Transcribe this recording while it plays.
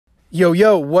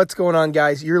Yo, what's going on,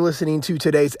 guys? You're listening to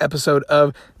today's episode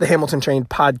of the Hamilton Trained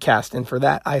Podcast, and for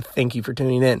that, I thank you for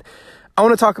tuning in. I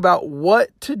want to talk about what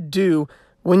to do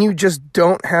when you just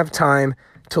don't have time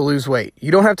to lose weight.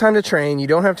 You don't have time to train, you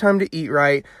don't have time to eat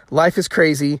right, life is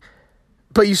crazy,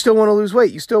 but you still want to lose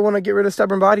weight. You still want to get rid of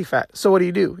stubborn body fat. So what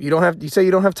do? You say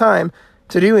you don't have time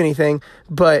to do anything,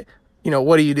 but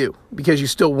what do? Because you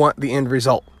still want the end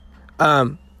result.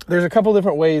 There's a couple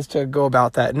different ways to go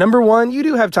about that. Number one, you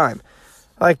do have time.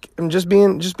 Like, I'm just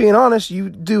being honest, you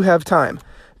do have time.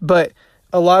 But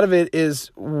a lot of it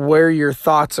is where your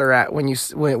thoughts are at when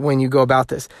you go about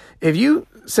this. If you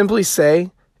simply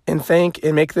say and think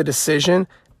and make the decision,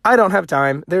 I don't have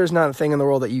time, there's not a thing in the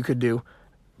world that you could do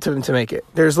to make it.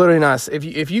 There's literally not.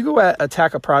 If you go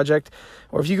attack a project,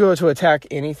 or if you go to attack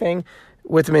anything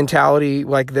with a mentality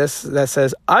like this that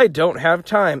says, I don't have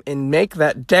time, and make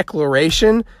that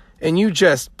declaration, and you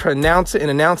just pronounce it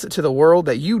and announce it to the world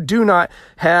that you do not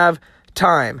have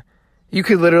time, you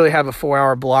could literally have a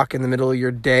 4-hour block in the middle of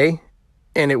your day,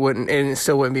 and it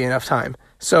still wouldn't be enough time.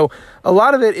 So a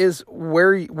lot of it is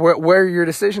where your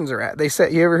decisions are at. They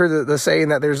say, you ever heard the saying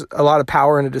that there's a lot of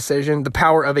power in a decision, the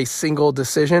power of a single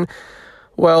decision?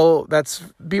 Well,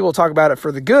 people talk about it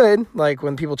for the good, like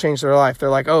when people change their life, they're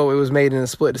like, oh, it was made in a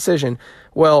split decision.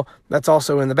 Well, that's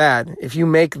also in the bad. If you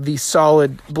make the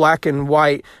solid black and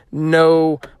white,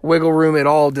 no wiggle room at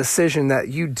all decision that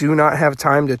you do not have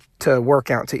time to work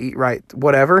out, to eat right,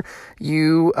 whatever,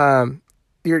 you're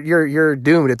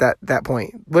doomed at that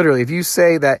point. Literally, if you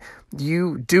say that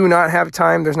you do not have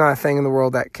time, there's not a thing in the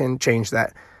world that can change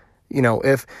that.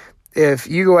 If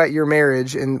you go at your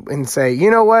marriage and say, you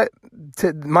know what,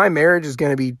 my marriage is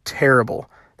going to be terrible.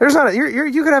 There's not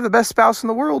you could have the best spouse in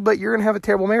the world, but you're going to have a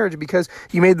terrible marriage because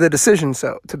you made the decision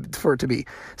for it to be.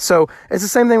 So it's the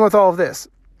same thing with all of this.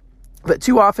 But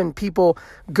too often people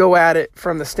go at it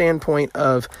from the standpoint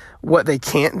of what they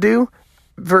can't do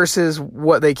versus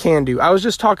what they can do. I was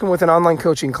just talking with an online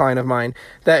coaching client of mine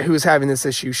who's having this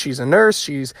issue. She's a nurse.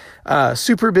 She's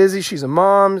super busy. She's a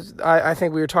mom. I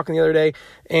think we were talking the other day,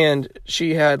 and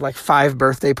she had like 5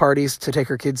 birthday parties to take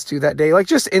her kids to that day. Like,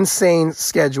 just insane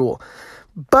schedule.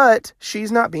 But she's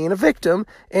not being a victim,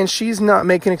 and she's not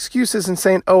making excuses and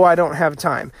saying, oh, I don't have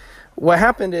time. What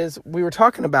happened is we were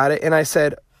talking about it, and I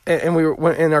said, and we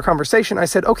were in our conversation, I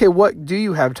said, okay, what do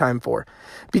you have time for?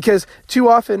 Because too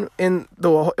often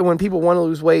when people want to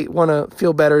lose weight, want to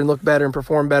feel better and look better and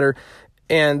perform better,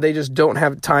 and they just don't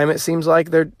have time, it seems like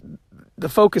the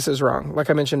focus is wrong. Like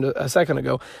I mentioned a second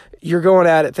ago, you're going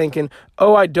at it thinking,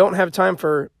 oh, I don't have time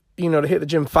to hit the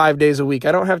gym 5 days a week.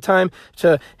 I don't have time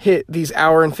to hit these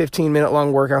hour and 15-minute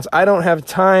long workouts. I don't have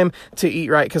time to eat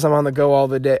right because I'm on the go all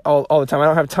the time. I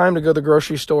don't have time to go to the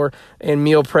grocery store and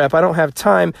meal prep. I don't have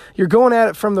time. You're going at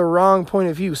it from the wrong point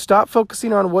of view. Stop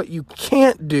focusing on what you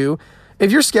can't do.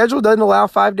 If your schedule doesn't allow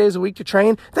 5 days a week to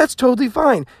train, that's totally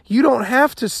fine. You don't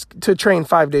have to train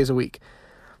 5 days a week.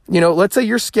 Let's say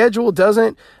your schedule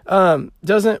doesn't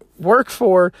work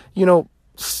for,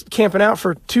 camping out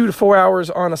for 2 to 4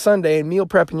 hours on a Sunday and meal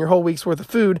prepping your whole week's worth of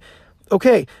food.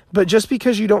 Okay, but just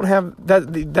because you don't have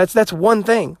that's one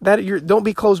thing. Don't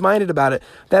be closed-minded about it.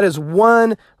 That is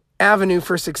one avenue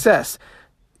for success.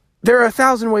 There are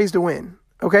 1,000 ways to win.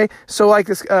 Okay, so like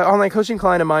this online coaching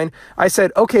client of mine, I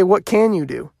said, okay, what can you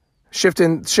do?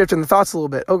 Shifting the thoughts a little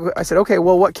bit. I said, okay,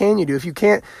 well, what can you do? If you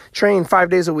can't train 5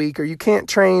 days a week, or you can't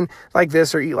train like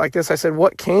this or eat like this, I said,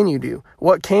 what can you do?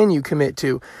 What can you commit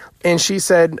to? And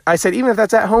I said, even if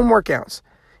that's at home workouts,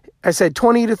 I said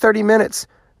 20 to 30 minutes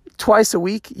twice a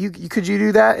week. Could you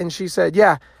do that? And she said,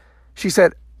 yeah. She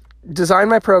said, design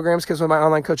my programs, because with my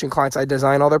online coaching clients, I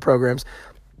design all their programs,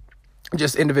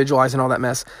 just individualizing all that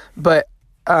mess. But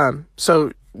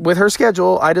so with her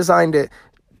schedule, I designed it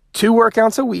 2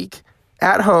 workouts a week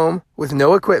at home with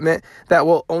no equipment that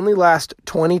will only last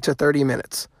 20 to 30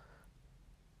 minutes.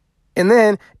 And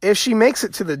then if she makes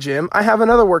it to the gym, I have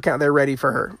another workout there ready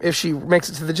for her if she makes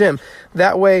it to the gym.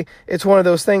 That way, it's one of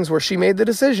those things where she made the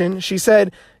decision. She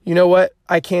said, you know what?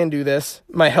 I can do this.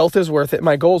 My health is worth it.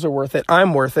 My goals are worth it.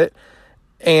 I'm worth it.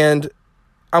 And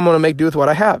I'm going to make do with what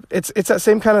I have. It's that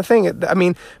same kind of thing. I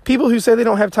mean, people who say they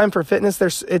don't have time for fitness,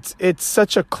 it's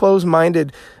such a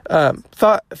closed-minded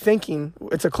thinking.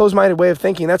 It's a closed-minded way of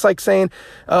thinking. That's like saying,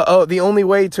 the only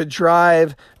way to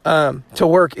drive to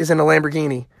work is in a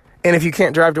Lamborghini. And if you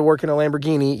can't drive to work in a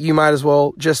Lamborghini, you might as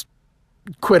well just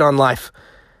quit on life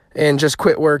and just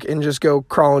quit work and just go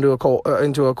crawl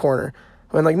into a corner.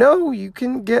 When like, no, you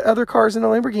can get other cars in a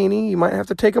Lamborghini. You might have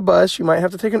to take a bus. You might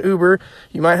have to take an Uber.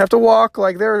 You might have to walk.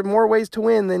 Like, there are more ways to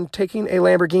win than taking a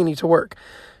Lamborghini to work.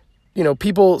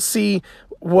 People see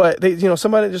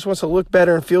somebody that just wants to look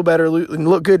better and feel better and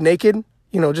look good naked,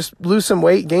 just lose some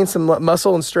weight, gain some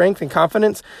muscle and strength and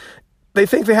confidence. They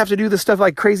think they have to do the stuff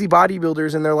like crazy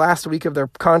bodybuilders in their last week of their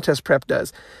contest prep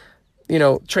does.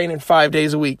 Training 5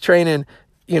 days a week, training,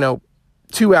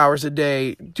 2 hours a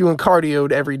day, doing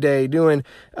cardio every day, doing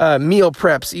meal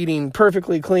preps, eating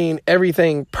perfectly clean,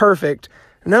 everything perfect.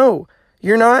 No,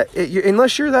 you're not.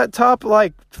 Unless you're that top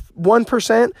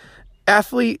 1%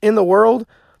 athlete in the world,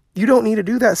 you don't need to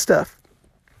do that stuff.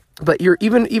 But you're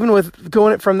even with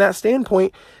going it from that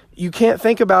standpoint, you can't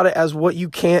think about it as what you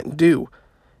can't do.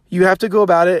 You have to go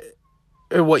about it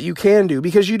what you can do,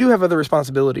 because you do have other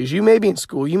responsibilities. You may be in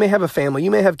school, you may have a family,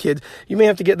 you may have kids, you may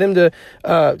have to get them to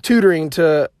tutoring,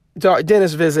 to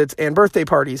dentist visits and birthday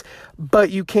parties, but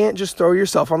you can't just throw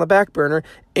yourself on the back burner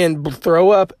and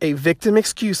throw up a victim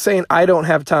excuse saying, I don't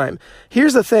have time.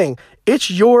 Here's the thing. It's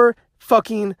your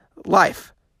fucking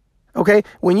life. Okay?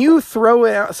 When you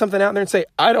throw something out there and say,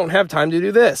 I don't have time to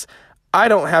do this, I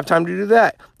don't have time to do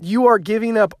that, you are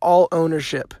giving up all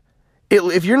ownership.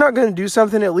 If you're not going to do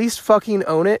something, at least fucking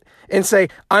own it and say,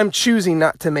 I'm choosing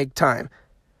not to make time.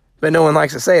 But no one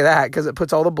likes to say that because it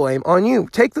puts all the blame on you.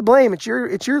 Take the blame. It's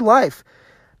your life.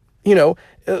 I'll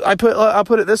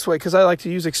put it this way because I like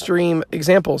to use extreme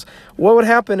examples. What would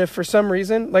happen if for some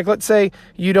reason, let's say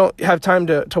you don't have time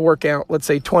to work out, let's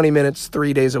say 20 minutes,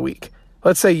 3 days a week.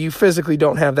 Let's say you physically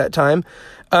don't have that time.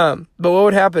 But what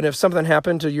would happen if something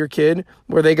happened to your kid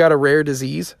where they got a rare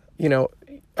disease?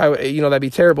 That'd be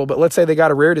terrible. But let's say they got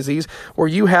a rare disease where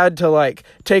you had to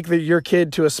take your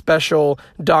kid to a special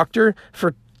doctor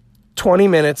for 20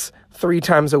 minutes, 3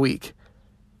 times a week.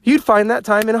 You'd find that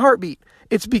time in a heartbeat.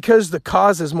 It's because the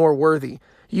cause is more worthy.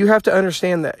 You have to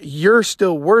understand that you're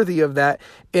still worthy of that,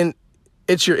 and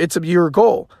it's your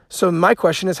goal. So my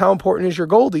question is, how important is your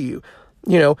goal to you?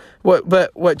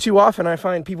 What too often I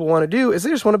find people want to do is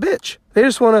they just want to bitch. They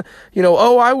just want to,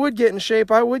 I would get in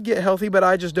shape, I would get healthy, but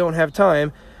I just don't have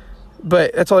time.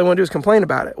 But that's all they want to do is complain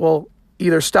about it. Well,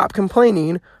 either stop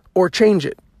complaining or change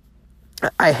it.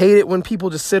 I hate it when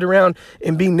people just sit around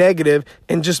and be negative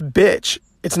and just bitch.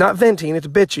 It's not venting, it's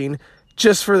bitching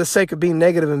just for the sake of being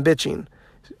negative and bitching.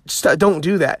 Don't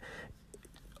do that.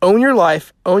 Own your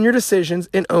life, own your decisions,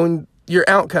 and own your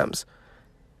outcomes.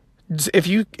 I'm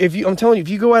telling you, if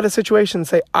you go out of a situation and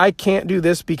say, I can't do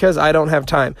this because I don't have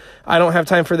time. I don't have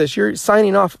time for this. You're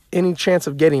signing off any chance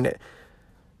of getting it.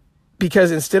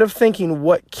 Because instead of thinking,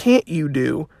 what can't you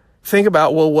do? Think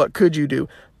about, well, what could you do?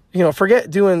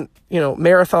 Forget doing,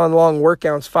 marathon long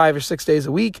workouts 5 or 6 days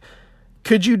a week.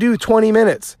 Could you do 20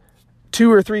 minutes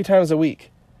 2 or 3 times a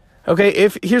week? Okay,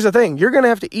 here's the thing, you're going to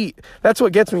have to eat. That's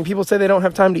what gets me. People say they don't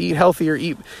have time to eat healthy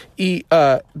or eat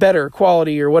better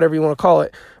quality or whatever you want to call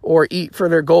it, or eat for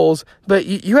their goals. But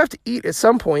you have to eat at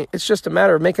some point. It's just a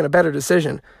matter of making a better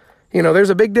decision. There's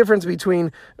a big difference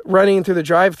between running through the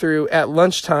drive-thru at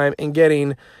lunchtime and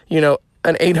getting, an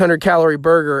 800-calorie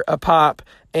burger, a pop,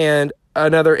 and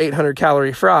another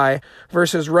 800-calorie fry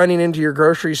versus running into your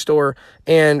grocery store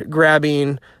and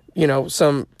grabbing,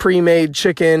 some pre-made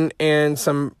chicken and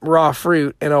some raw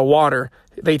fruit and a water.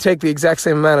 They take the exact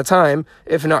same amount of time,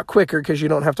 if not quicker, because you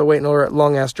don't have to wait in a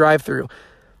long-ass drive-thru.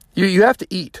 You have to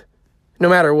eat, no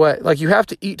matter what. You have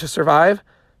to eat to survive,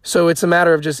 so it's a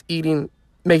matter of just eating,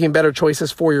 making better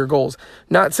choices for your goals.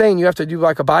 Not saying you have to do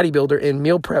like a bodybuilder and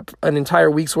meal prep an entire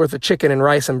week's worth of chicken and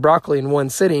rice and broccoli in one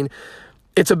sitting.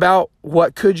 It's about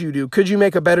what could you do? Could you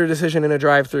make a better decision in a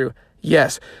drive-thru?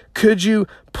 Yes. Could you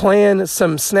plan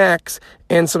some snacks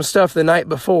and some stuff the night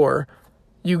before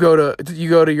you go to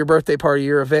your birthday party,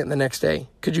 your event the next day?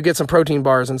 Could you get some protein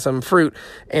bars and some fruit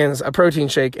and a protein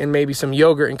shake and maybe some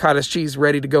yogurt and cottage cheese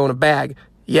ready to go in a bag?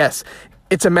 Yes.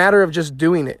 It's a matter of just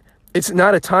doing it. It's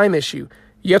not a time issue.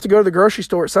 You have to go to the grocery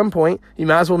store at some point. You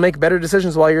might as well make better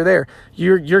decisions while you're there.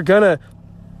 You're gonna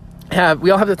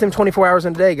we all have the same 24 hours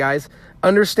in a day, guys.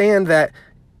 Understand that,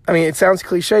 it sounds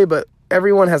cliche, but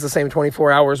everyone has the same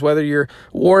 24 hours, whether you're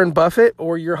Warren Buffett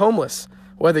or you're homeless,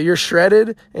 whether you're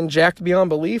shredded and jacked beyond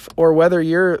belief or whether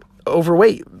you're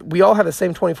overweight. We all have the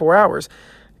same 24 hours.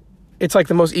 It's like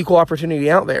the most equal opportunity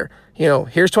out there.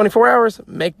 Here's 24 hours,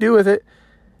 make do with it.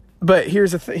 But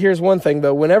here's one thing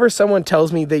though. Whenever someone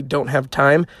tells me they don't have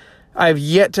time, I've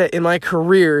yet to, in my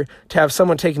career, to have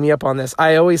someone take me up on this.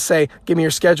 I always say, give me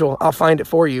your schedule. I'll find it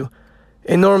for you.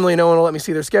 And normally no one will let me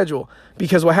see their schedule,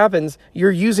 because what happens,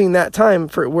 you're using that time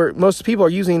for where most people are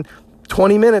using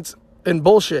 20 minutes in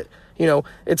bullshit.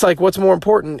 It's like, what's more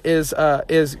important is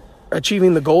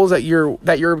achieving the goals that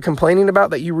you're complaining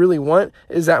about, that you really want.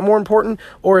 Is that more important,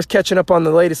 or is catching up on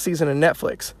the latest season of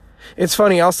Netflix? It's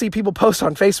funny. I'll see people post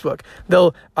on Facebook.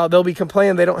 They'll be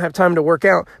complaining they don't have time to work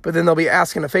out, but then they'll be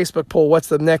asking a Facebook poll, what's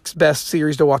the next best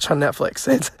series to watch on Netflix?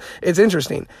 It's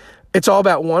interesting. It's all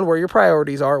about, one, where your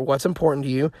priorities are, what's important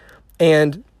to you,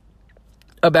 and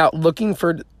about looking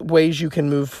for ways you can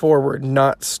move forward,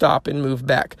 not stop and move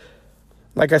back.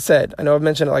 Like I said, I know I've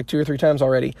mentioned it like 2 or 3 times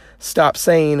already. Stop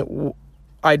saying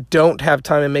I don't have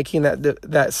time, and making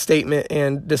that statement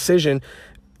and decision,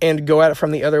 and go at it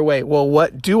from the other way. Well,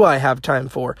 what do I have time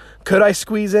for? Could I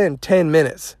squeeze in 10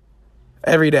 minutes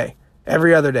every day,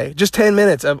 every other day? Just 10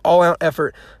 minutes of all-out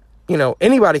effort.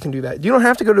 Anybody can do that. You don't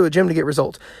have to go to a gym to get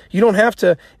results. You don't have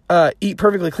to eat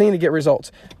perfectly clean to get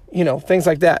results. Things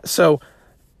like that. So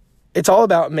it's all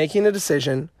about making a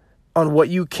decision on what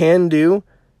you can do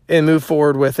and move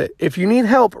forward with it. If you need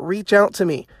help, reach out to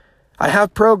me. I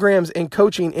have programs and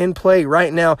coaching in play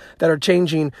right now that are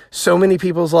changing so many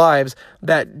people's lives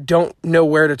that don't know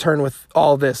where to turn with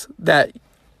all this, that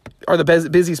are the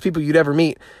busiest people you'd ever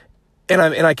meet. And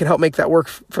I can help make that work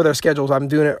for their schedules. I'm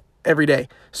doing it every day.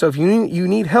 So if you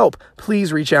need help,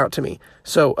 please reach out to me.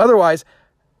 So otherwise,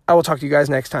 I will talk to you guys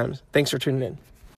next time. Thanks for tuning in.